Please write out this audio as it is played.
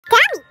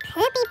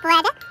Poopy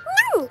brother,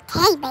 no need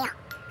teddy bear.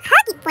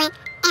 Huggy friend,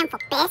 and for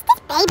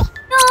Bestest Babbeh.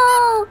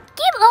 No!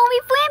 Give Omi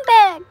friend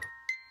back!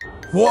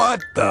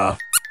 What the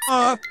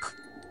fuck?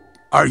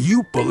 Are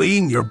you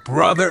bullying your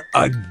brother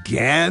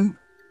again?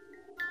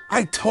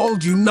 I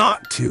told you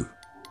not to.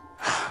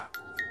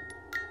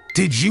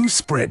 Did you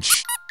spread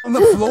on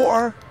the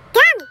floor?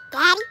 Dummy,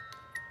 Daddy.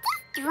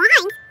 This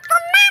drawing's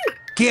for Mama.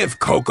 Give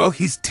Coco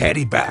his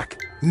teddy back,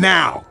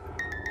 now.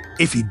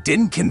 If he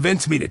didn't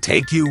convince me to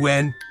take you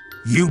in,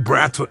 you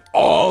brats would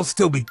all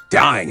still be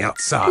dying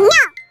outside. No!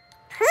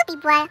 Poopy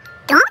brother,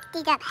 don't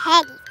dig up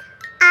Huggies.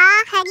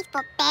 All Huggies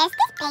for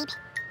Bestest Babbeh.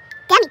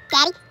 Dummy,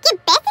 Daddy,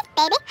 give Bestest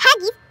Babbeh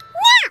Huggies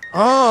now!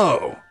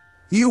 Oh,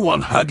 you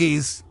want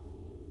Huggies?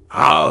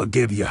 I'll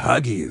give you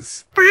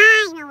Huggies.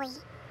 Finally.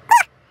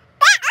 Look!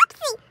 That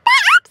Upsy!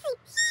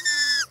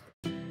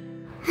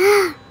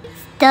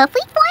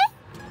 Stuffy friend?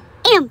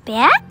 I'm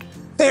back?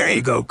 There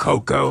you go,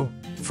 Coco,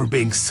 for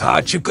being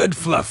such a good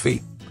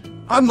Fluffy.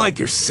 Unlike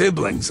your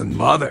siblings and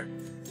mother.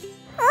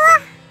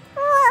 What's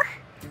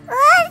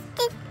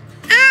this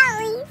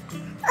Owie?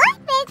 What's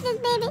Bestest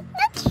Babbeh?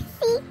 No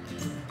kissy.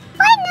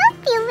 Why no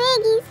feel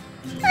Wiggies?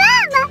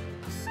 Mama!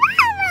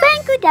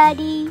 Thank you,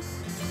 Daddy.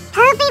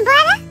 Poopy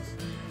brother?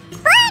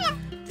 Brother!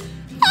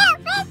 Help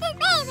Bestest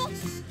Babbeh!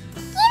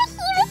 Give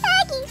him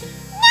Huggies!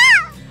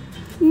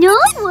 No! No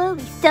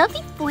worries,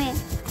 Stuffy friend.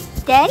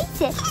 Daddy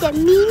said that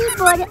Mini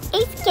brother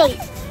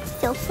escaped,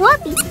 so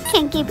Fluffy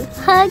can give you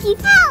Huggies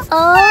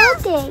all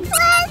day.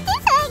 Where's the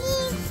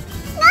Huggies?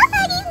 No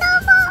Huggies no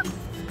more!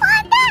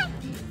 Come back!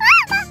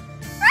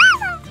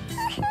 Mama!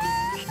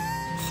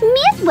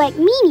 Smells like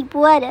Mini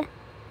brother,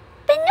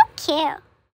 but no care.